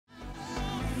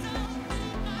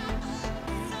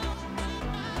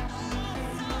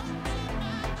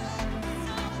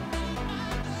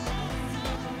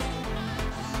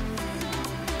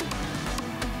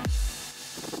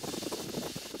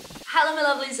Hello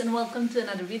my lovelies and welcome to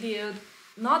another video.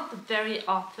 Not very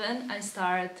often I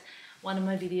start one of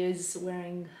my videos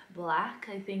wearing black.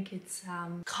 I think it's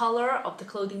color of the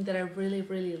clothing that I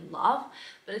really love,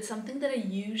 but it's something that I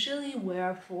usually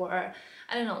wear for,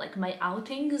 I don't know, like my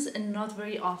outings and not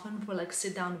very often for like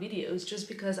sit down videos just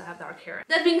because I have dark hair.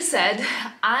 That being said,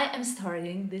 I am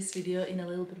starting this video in a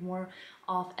little bit more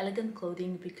of elegant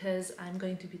clothing because I'm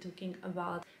going to be talking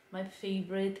about my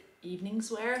favorite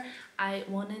evenings wear. I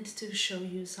wanted to show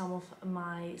you some of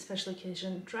my special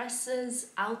occasion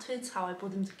dresses, outfits, how I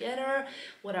put them together,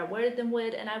 what I wear them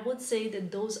with, and I would say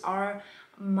that those are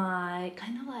my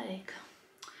kind of like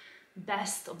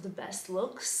best of the best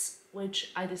looks,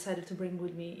 which I decided to bring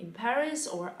with me in Paris,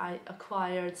 or I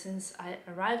acquired since I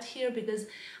arrived here, because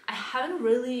I haven't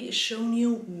really shown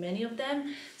you many of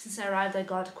them. Since I arrived, I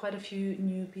got quite a few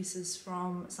new pieces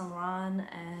from Laurent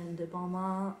and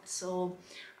Balmain, so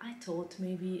I thought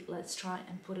maybe let's try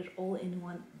and put it all in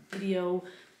one video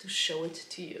to show it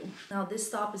to you. Now this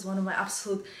top is one of my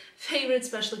absolute favorite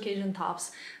special occasion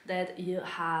tops that you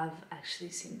have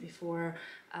actually seen before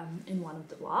in one of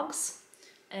the vlogs,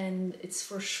 and it's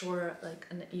for sure like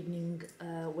an evening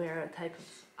wear type of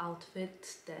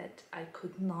outfit that I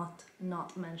could not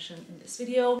mention in this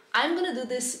video. I'm gonna do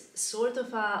this sort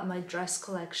of my dress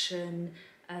collection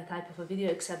type of a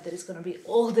video, except that it's gonna be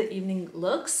all the evening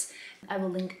looks. I will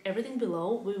link everything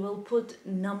below. We will put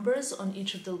numbers on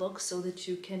each of the looks so that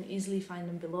you can easily find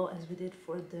them below, as we did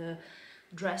for the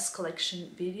dress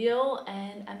collection video,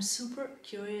 and I'm super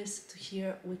curious to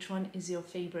hear which one is your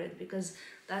favorite, because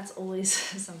that's always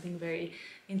something very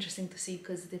interesting to see,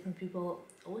 because different people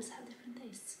always have different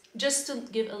tastes. Just to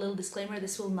give a little disclaimer,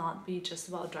 this will not be just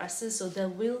about dresses, so there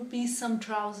will be some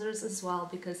trousers as well,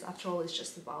 because after all it's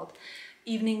just about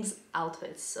evening's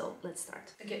outfits. So let's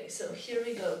start. Okay, so here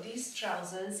we go. These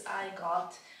trousers I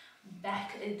got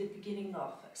back at the beginning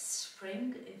of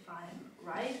spring, if I'm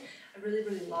right. I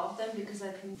really love them because I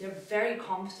think they're very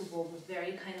comfortable,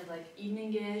 very kind of like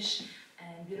evening-ish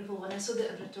and beautiful. When I saw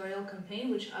the editorial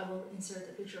campaign, which I will insert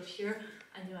a picture of here,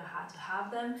 I knew I had to have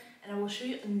them, and I will show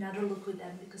you another look with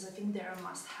them because I think they're a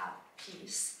must-have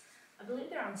piece. I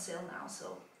believe they're on sale now,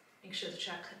 so make sure to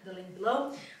check the link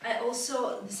below. I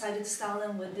also decided to style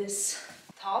them with this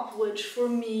top, which for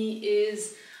me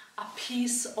is a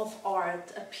piece of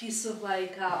art, a piece of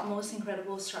like most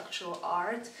incredible structural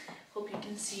art. Hope you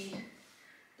can see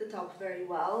the top very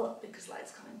well because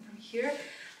light's coming from here.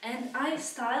 And I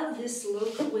styled this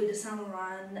look with the Saint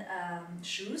Laurent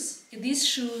shoes. These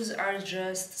shoes are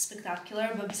just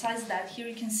spectacular, but besides that, here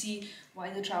you can see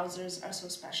why the trousers are so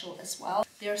special as well.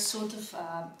 They are sort of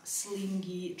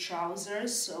slingy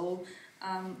trousers, so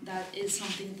that is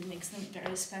something that makes them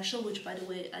very special, which by the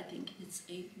way I think it's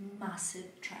a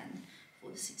massive trend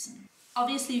for the season.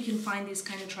 Obviously you can find these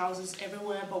kind of trousers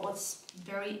everywhere, but what's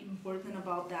very important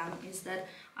about them is that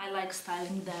I like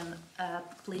styling them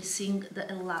placing the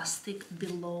elastic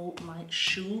below my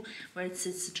shoe, where it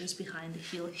sits just behind the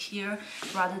heel here,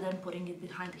 rather than putting it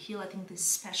behind the heel. I think this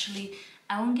especially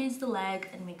elongates the leg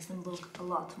and makes them look a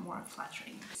lot more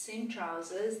flattering. Same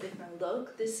trousers, different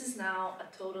look. This is now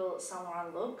a total Saint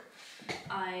Laurent look.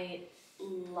 I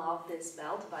love this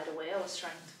belt, by the way. I was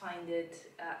trying to find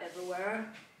it everywhere,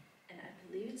 and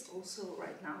I believe it's also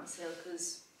right now on sale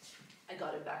because I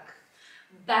got it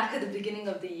back at the beginning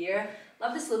of the year.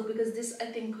 Love this look because this I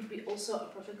think could be also a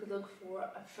perfect look for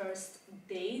a first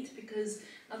date, because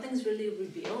nothing's really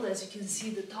revealed. As you can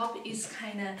see, the top is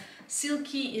kind of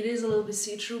silky. It is a little bit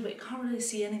see-through, but you can't really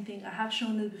see anything. I have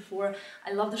shown it before.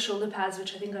 I love the shoulder pads,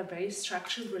 which I think are very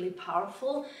structured, really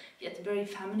powerful, yet very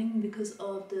feminine because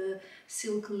of the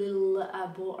silk little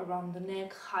bow around the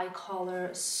neck, high collar,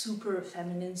 super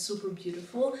feminine, super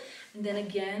beautiful. And then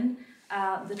again,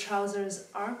 the trousers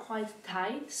are quite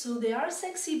tight, so they are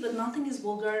sexy, but nothing is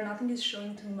vulgar, nothing is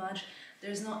showing too much.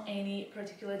 There's not any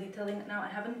particular detailing. Now I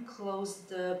haven't closed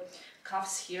the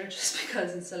cuffs here just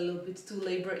because it's a little bit too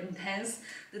labor intense,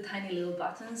 the tiny little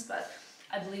buttons, but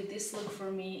I believe this look for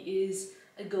me is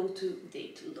a go-to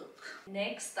date look.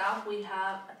 Next up we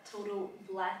have a total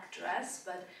black dress,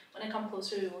 but when I come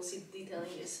closer you will see the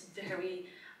detailing is very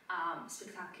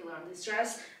spectacular on this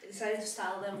dress. I decided to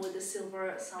style them with the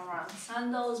silver Saint Laurent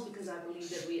sandals because I believe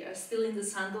that we are still in the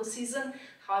sandal season.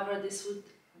 However, this would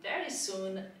very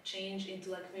soon change into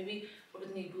like maybe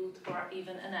a knee boot or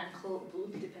even an ankle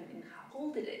boot, depending how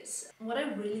cold it is. What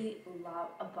I really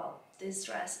love about this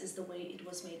dress is the way it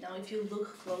was made. Now if you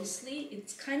look closely,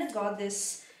 it's kind of got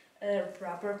this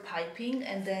rubber piping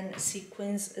and then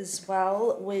sequins as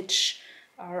well, which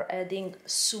are adding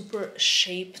super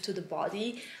shape to the body.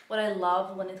 What I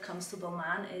love when it comes to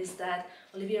Balmain is that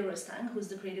Olivier Rostand, who's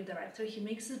the creative director, he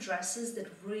makes the dresses that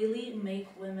really make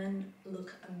women look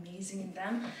amazing in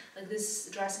them. Like this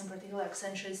dress in particular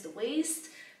accentuates the waist,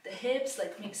 the hips,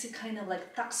 like makes it kind of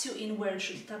like tucks you in where it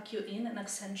should tuck you in and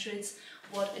accentuates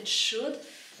what it should.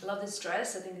 I love this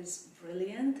dress. I think it's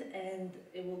brilliant and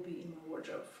it will be in my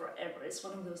wardrobe forever. It's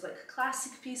one of those like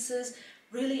classic pieces,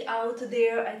 really out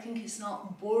there. I think it's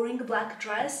not boring black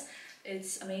dress.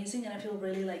 It's amazing and I feel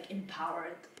really like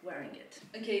empowered wearing it.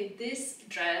 Okay, this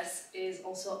dress is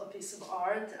also a piece of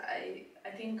art. I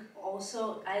think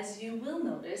also, as you will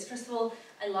notice, first of all,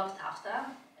 I love taffeta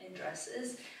in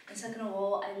dresses, and second of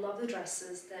all, I love the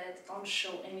dresses that don't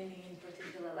show anything in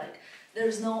particular. Like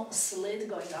there's no slit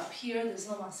going up here, there's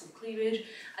no massive cleavage.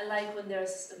 I like when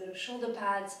there's a bit of shoulder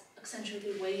pads,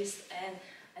 accentuated waist, and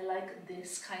I like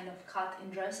this kind of cut in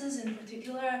dresses in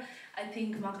particular. I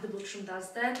think Magda Buttram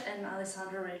does that and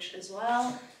Alessandra Rich as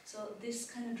well. So this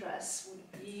kind of dress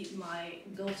would be my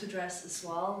go-to dress as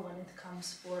well when it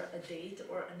comes for a date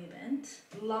or an event.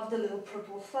 Love the little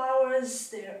purple flowers.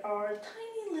 There are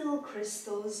tiny little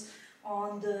crystals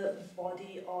on the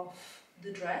body of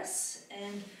the dress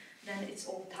and then it's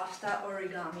all taffeta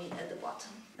origami at the bottom.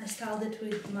 I styled it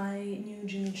with my new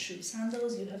Jimmy Choo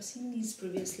sandals. You have seen these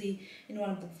previously in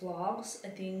one of the vlogs. I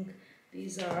think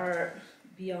these are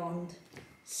beyond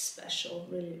special.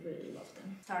 Really, really love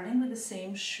them. Starting with the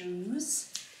same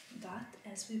shoes,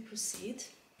 but as we proceed,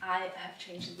 I have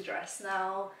changed the dress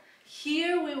now.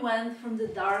 Here we went from the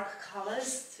dark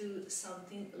colors to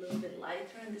something a little bit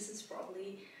lighter, and this is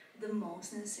probably the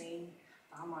most insane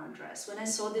Balmain dress. When I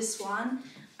saw this one,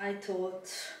 I thought,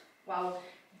 wow,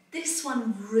 this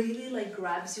one really like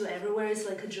grabs you everywhere. It's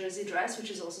like a jersey dress,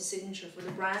 which is also signature for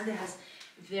the brand. It has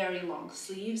very long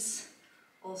sleeves,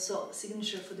 also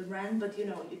signature for the brand, but you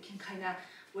know, you can kind of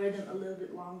wear them a little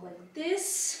bit long like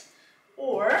this,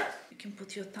 or you can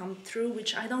put your thumb through,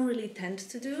 which I don't really tend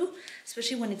to do,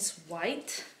 especially when it's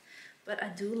white, but I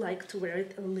do like to wear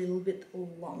it a little bit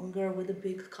longer with a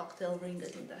big cocktail ring. I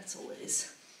think that's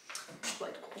always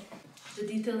quite cool. The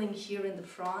detailing here in the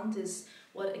front is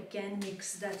what again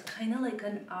makes that kind of like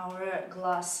an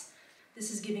hourglass. This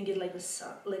is giving it like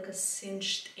a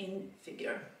cinched in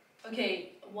figure.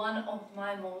 Okay, one of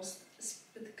my most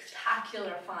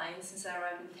spectacular finds since I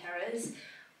arrived in Paris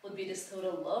would be this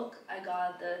total look. I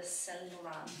got the Saint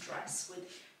Laurent dress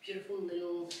with beautiful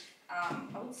little,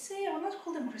 I would say, I would not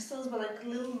call them crystals, but like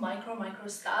little micro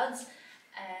studs.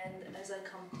 And as I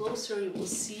come closer, you will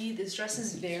see this dress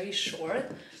is very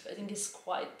short, but I think it's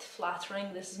quite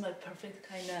flattering. This is my perfect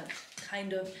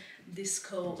kind of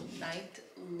disco night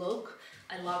look.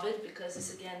 I love it because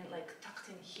it's again like tucked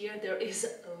in here. There is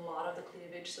a lot of the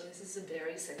cleavage, so this is a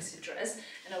very sexy dress,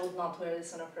 and I would not wear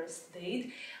this on a first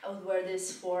date. I would wear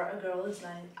this for a girl who's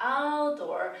night out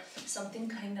or something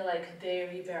kind of like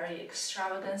very, very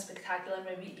extravagant, spectacular,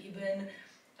 maybe even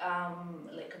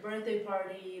like a birthday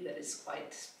party that is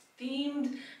quite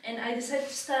themed. And I decided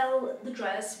to style the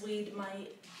dress with my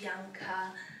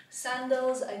Bianca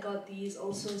sandals. I got these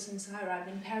also since I arrived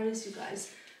in Paris. You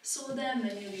guys saw them,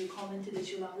 many of you commented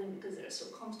that you love them because they're so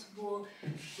comfortable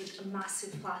with a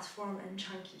massive platform and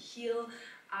chunky heel.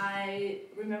 I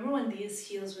remember when these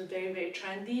heels were very, very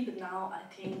trendy, but now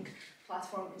I think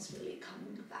platform is really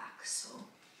coming back. So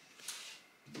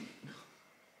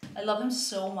I love them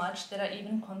so much that I'm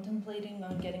even contemplating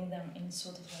on getting them in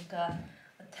sort of like a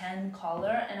tan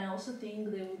color, and I also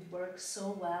think they would work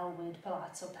so well with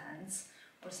palazzo pants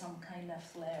or some kind of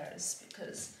flares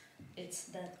because it's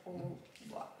that old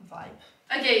vibe.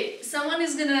 Okay, someone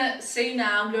is gonna say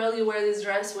now, girl, you wear this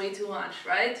dress way too much,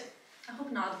 right? I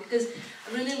hope not, because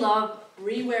I really love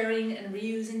re-wearing and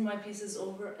reusing my pieces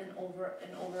over and over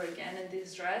and over again. And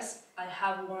this dress I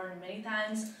have worn many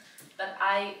times, but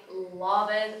I love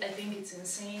it. I think it's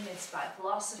insane. It's by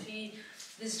philosophy.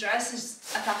 This dress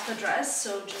is a taffeta dress,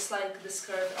 so just like the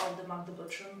skirt of the Magda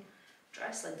Buttram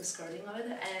dress, like the skirting of it,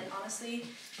 and honestly,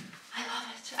 I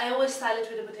love it. I always style it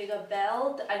with a Bottega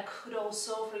belt. I could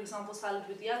also, for example, style it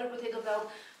with the other Bottega belt,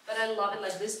 but I love it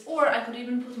like this, or I could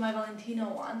even put my Valentino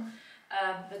one,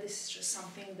 but this is just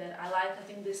something that I like. I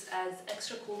think this adds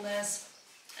extra coolness,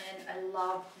 and I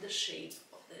love the shape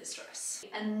of this dress.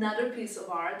 Another piece of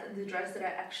art, the dress that I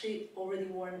actually already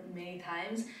worn many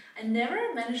times. I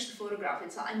never managed to photograph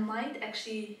it, so I might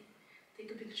actually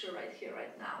take a picture right here,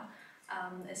 right now.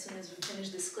 as soon as we finish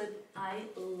this clip. I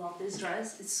love this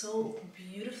dress. It's so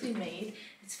beautifully made.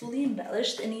 It's fully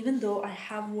embellished, and even though I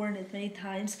have worn it many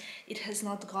times, it has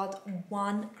not got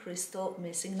one crystal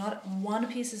missing. Not one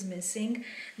piece is missing,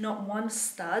 not one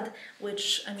stud,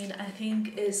 which I mean I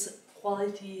think is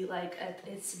quality like at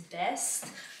its best.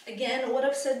 Again, what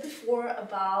I've said before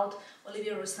about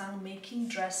Olivier Rousteing making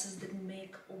dresses that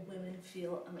make women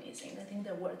feel amazing. I think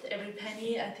they're worth every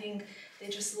penny. I think they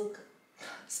just look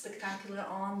spectacular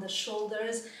on the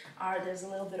shoulders. There's a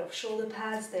little bit of shoulder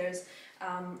pads. There's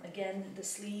again the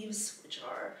sleeves, which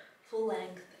are full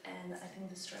length, and I think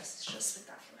this dress is just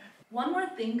spectacular. One more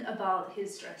thing about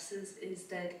his dresses is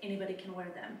that anybody can wear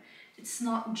them. It's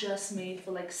not just made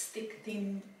for like stick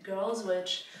thin girls,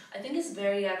 which I think is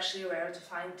very actually rare to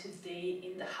find today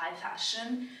in the high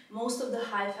fashion. Most of the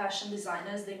high fashion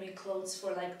designers, they make clothes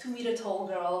for like 2 meter tall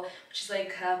girl, which is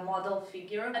like a model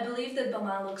figure. I believe that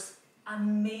Balmain looks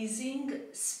amazing,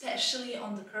 especially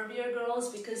on the curvier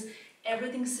girls, because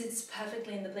everything sits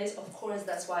perfectly in the place. Of course,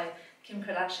 that's why Kim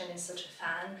Kardashian is such a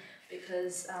fan,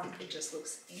 because it just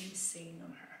looks insane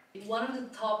on her. One of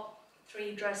the top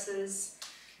 3 dresses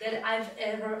that I've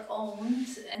ever owned,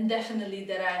 and definitely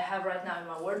that I have right now in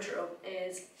my wardrobe,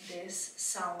 is this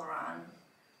Saint Laurent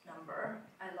number.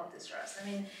 I love this dress. I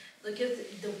mean, look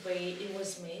at the way it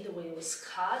was made, the way it was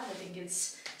cut. I think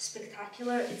it's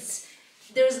spectacular.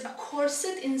 There's a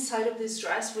corset inside of this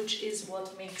dress, which is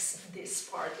what makes this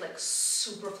part like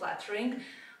super flattering.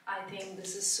 I think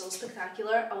this is so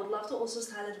spectacular. I would love to also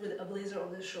style it with a blazer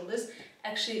over the shoulders.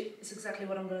 Actually, it's exactly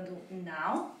what I'm going to do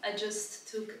now. I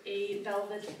just took a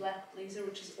velvet black blazer,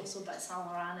 which is also by Saint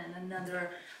Laurent, and another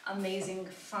amazing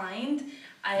find.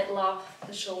 I love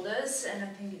the shoulders, and I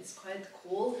think it's quite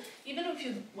cool. Even if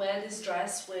you wear this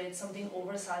dress with something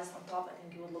oversized on top, I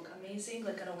think it would look amazing,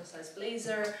 like an oversized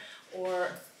blazer or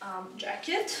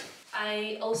jacket.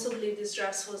 I also believe this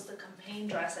dress was the campaign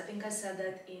dress. I think I said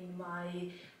that in my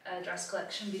dress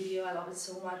collection video. I love it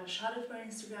so much. I shot it for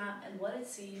Instagram, and what it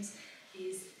seems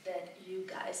is that you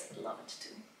guys love it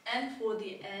too. And for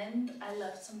the end, I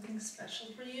left something special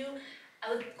for you.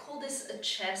 I would call this a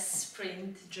chest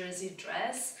print jersey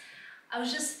dress. I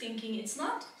was just thinking it's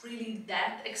not really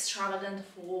that extravagant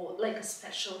for like a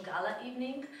special gala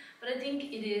evening, but I think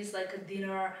it is like a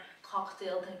dinner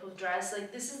cocktail type of dress.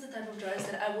 Like this is the type of dress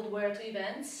that I would wear to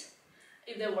events,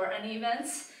 if there were any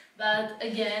events. But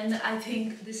again, I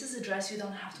think this is a dress you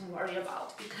don't have to worry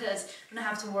about, because you don't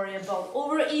have to worry about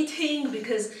overeating,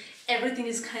 because everything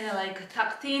is kind of like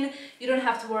tucked in. You don't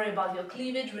have to worry about your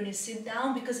cleavage when you sit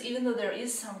down, because even though there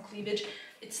is some cleavage,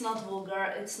 it's not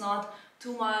vulgar, it's not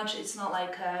too much, it's not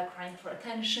like crying for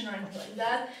attention or anything like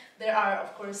that. There are,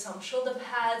 of course, some shoulder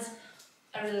pads.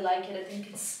 I really like it. I think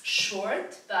it's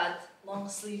short, but long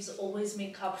sleeves always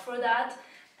make up for that.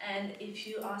 And if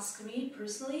you ask me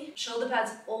personally, shoulder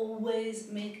pads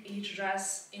always make each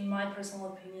dress, in my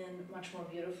personal opinion, much more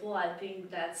beautiful. I think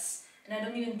that's, and I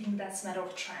don't even think that's a matter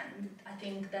of trend. I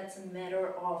think that's a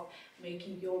matter of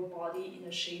making your body in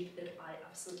a shape that I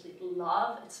absolutely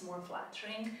love. It's more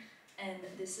flattering, and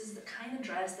this is the kind of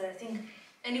dress that I think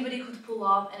anybody could pull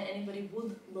off and anybody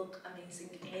would look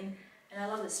amazing in. And I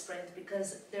love this print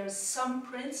because there's some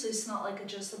print, so it's not like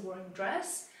just a boring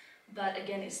dress, but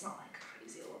again, it's not like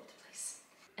crazy all over the place.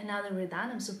 And now that we're done,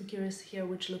 I'm super curious to hear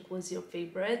which look was your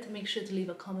favorite. Make sure to leave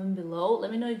a comment below. Let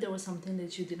me know if there was something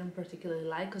that you didn't particularly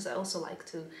like, because I also like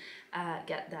to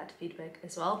get that feedback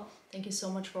as well. Thank you so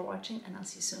much for watching, and I'll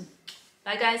see you soon.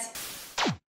 Bye guys!